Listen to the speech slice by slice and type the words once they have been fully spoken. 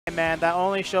Hey man, that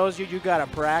only shows you gotta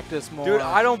practice more. Dude,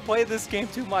 I don't play this game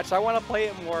too much. I want to play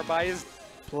it more, but I just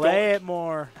play it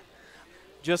more.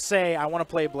 Just say, I want to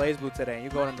play Blazblue today, and you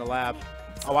go in the lab.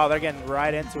 Oh wow, they're getting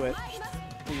right into it.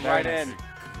 Right in.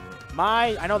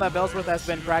 I know that Bellsworth has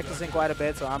been practicing quite a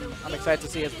bit, so I'm excited to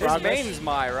see his progress. His main's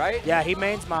Mai, right? Yeah, he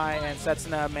mains Mai, and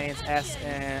Setsuna mains S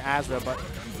and Azrael, but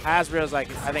Azrael's like,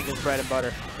 I think, his bread and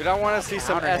butter. Dude, I want to see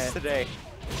some S today.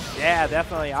 Yeah,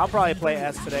 definitely. I'll probably play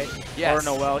S today. Yes. Or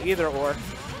Noel, either or.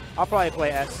 I'll probably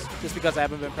play S, just because I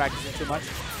haven't been practicing too much.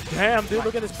 Damn, dude,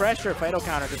 look at this pressure. Fatal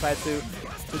counter decides to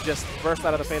just burst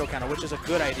out of the fatal counter, which is a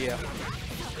good idea.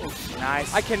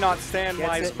 Nice. I cannot stand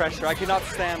Mai's pressure. I cannot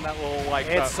stand that little, like...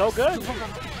 It's so good.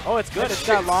 Oh, it's good. It's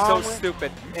got long... so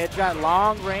stupid. It's got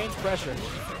long range pressure.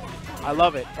 I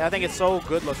love it. I think it's so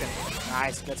good looking.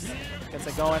 Nice. Gets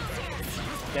it going.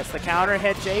 Gets the counter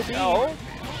hit, JB. Oh.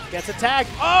 Gets a tag.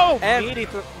 Oh! And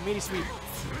meaty sweep.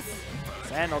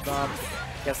 Sandal dump.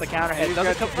 Gets the counter hit.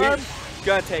 Doesn't confirm.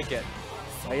 Gonna take it.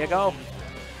 There you go.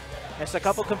 It's a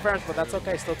couple confirms, but that's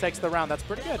okay. Still takes the round. That's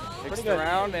pretty good. Takes the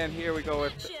round, and here we go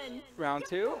with round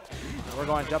 2. We're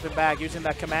going jumping back, using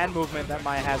that command movement that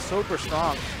Mai has. Super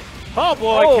strong. Oh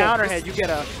boy, counter hit. You get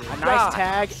a nice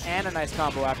tag and a nice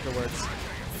combo afterwards.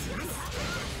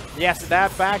 Yes,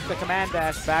 that the command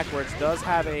dash backwards does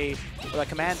have the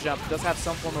command jump does have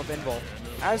some form of invul.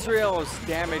 Azrael's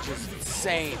damage is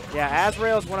insane. Yeah,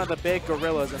 Azrael is one of the big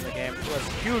gorillas in the game. It was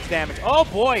huge damage. Oh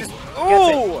boy!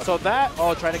 Oh! So that,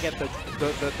 try to get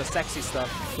the sexy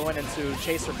stuff going into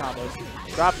chaser combos.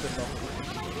 Dropped it though.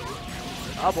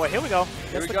 Oh boy, here we go.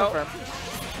 Here we go. Confirm.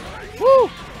 Woo!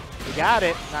 We got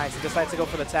it. Nice. He decides to go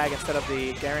for the tag instead of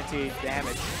the guaranteed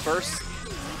damage. First.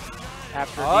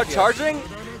 After DPS. Charging.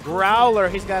 Growler.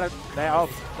 He's got a.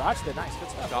 Dodged it. Nice. Good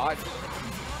stuff. Dodge.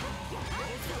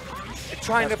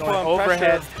 Trying to put on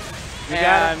overhead.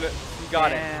 And you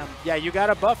got it. Yeah, you got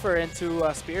to buffer into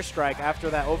Spear Strike after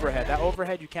that overhead. That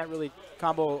overhead, you can't really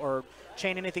combo or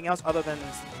chain anything else other than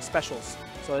specials.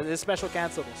 So it is special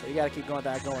cancelable. So you got to keep going,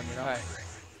 you know.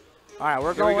 All right,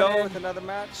 we're going go with another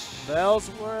match.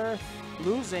 Bellsworth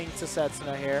losing to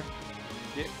Setsuna here.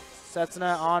 Yeah.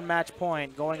 Setsuna on match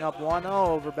point, going up 1-0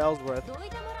 over Bellsworth.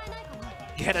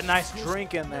 Get a nice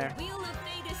drink in there.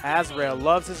 Azrael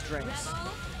loves his drinks.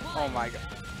 Oh my god.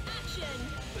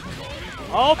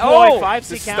 Oh boy,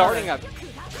 5C counter. Starting up.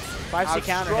 5C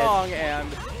counter strong hit. And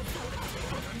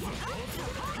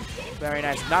very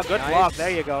nice. Not good block. There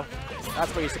you go.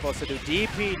 That's what you're supposed to do.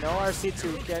 DP, no RC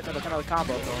to get another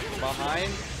combo going.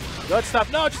 Behind. Good stuff.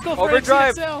 No, just go for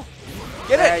overdrive. Exceed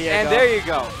Get it. And there you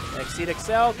go. Exceed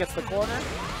Excel gets the corner.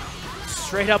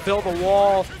 Straight up build a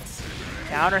wall.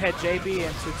 Counter hit JB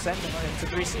into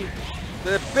 3C.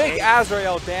 The big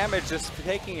Azrael damage just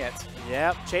taking it.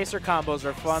 Yep, chaser combos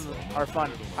are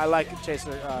fun. I like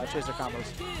chaser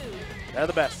combos. They're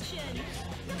the best.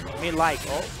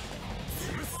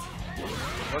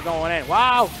 We're going in.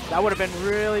 Wow, that would have been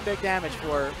really big damage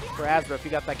for Azrael if he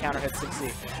got that counter hit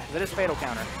 6C. It is fatal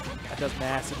counter. That does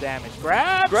massive damage.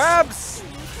 Grabs!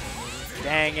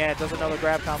 Dang it, doesn't know the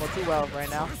grab combo too well right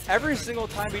now. Every single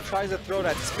time he tries to throw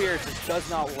that spear, it just does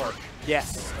not work.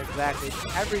 Yes, exactly.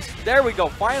 There we go,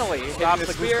 finally. Hitting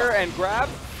the spear and grab.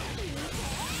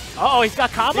 Oh, he's got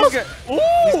combos?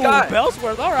 He's got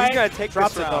Bellsworth, all right. He's going to take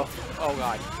Drops this round. Oh,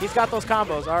 God. He's got those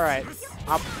combos, all right.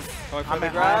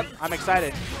 I'm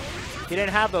excited. He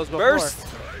didn't have those before. Burst.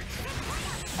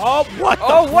 Oh, what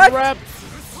the what?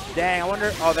 Dang, I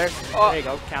wonder. Oh, there you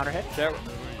go. Counter hit. There.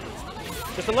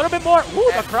 Just a little bit more.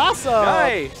 Ooh, the cross-up.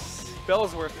 Nice.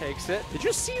 Bellsworth takes it. Did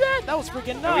you see that? That was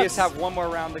freaking nuts. We just have one more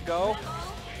round to go.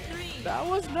 That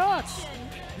was nuts.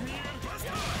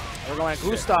 We're going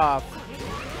Gustav.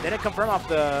 Didn't confirm off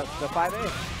the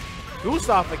 5A.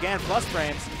 Gustav again, plus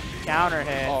frames. Counter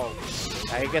hit. Oh.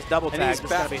 He gets double tagged. This is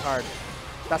going to be hard.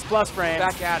 That's plus frames.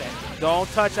 Back at it. Don't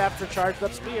touch after charged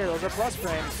up spear. Those are plus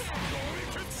frames.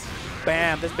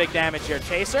 Bam. This big damage here.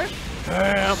 Chaser.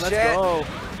 Bam. Let's go.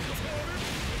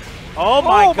 Oh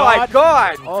my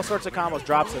god. All sorts of combos.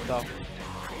 Drops it though.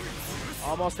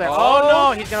 Almost there. Oh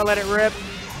no. He's going to let it rip.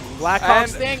 Black Hawk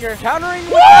Stinger. Countering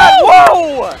with that.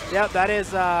 Whoa! Yep, that is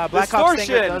Black Hawk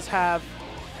Stinger does have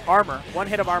armor. 1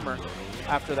 hit of armor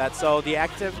after that. So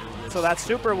that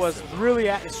super was really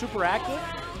super active,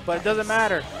 but it doesn't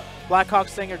matter. Black Hawk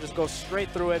Stinger just goes straight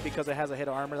through it because it has a hit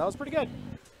of armor. That was pretty good.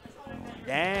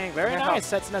 Dang, very nice.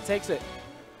 Setsuna takes it.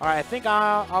 All right, I think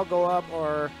I'll go up,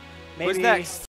 or maybe. Who's next?